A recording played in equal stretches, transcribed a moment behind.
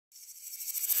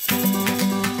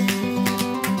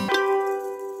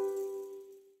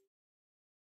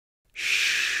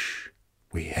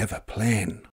have a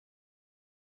plan.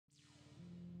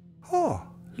 Oh,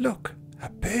 look, a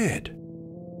bird.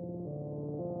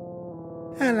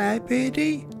 Hello,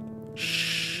 birdie.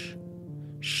 Shh,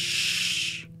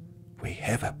 shh, we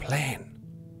have a plan.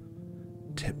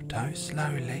 Tiptoe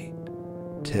slowly,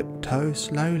 tiptoe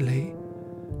slowly.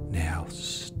 Now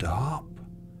stop.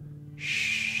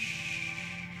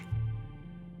 Shh.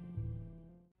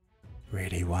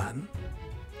 Ready 1,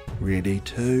 ready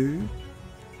 2,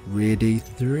 ready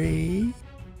 3.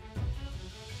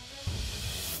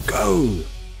 Go!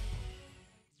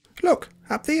 Look,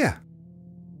 up there.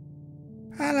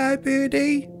 Hello,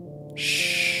 birdie.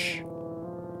 Shh,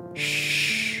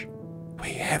 shh, we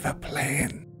have a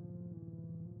plan.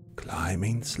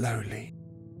 Climbing slowly,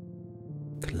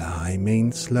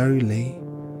 climbing slowly.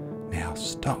 Now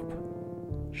stop.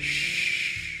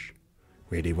 Shh.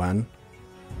 Ready 1,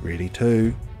 ready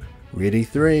 2, ready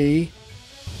 3.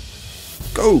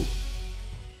 Go!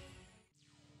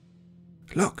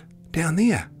 Look, down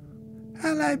there.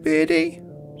 Hello, birdie.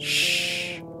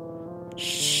 Shh,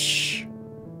 shh,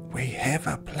 we have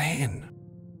a plan.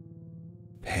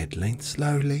 Paddling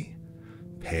slowly,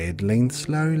 paddling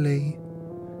slowly.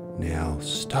 Now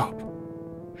stop.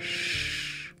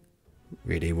 Shh.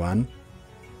 Ready 1,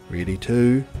 ready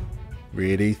 2,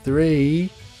 ready 3.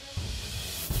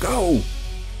 Go!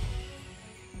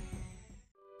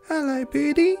 Hello,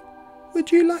 birdie. Would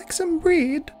you like some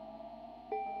bread?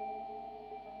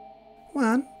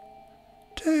 1,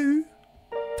 2,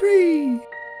 3.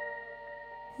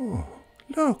 Oh,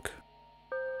 look.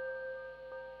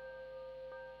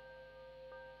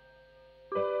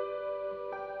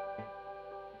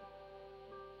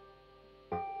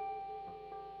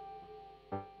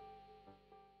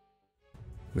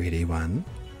 Ready 1,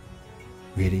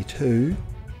 ready 2,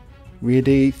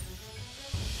 ready.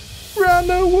 Run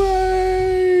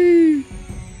away!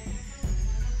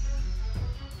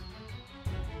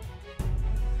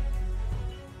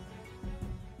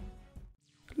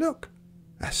 Look,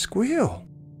 a squirrel.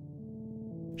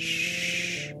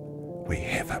 Shh, we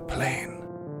have a plan.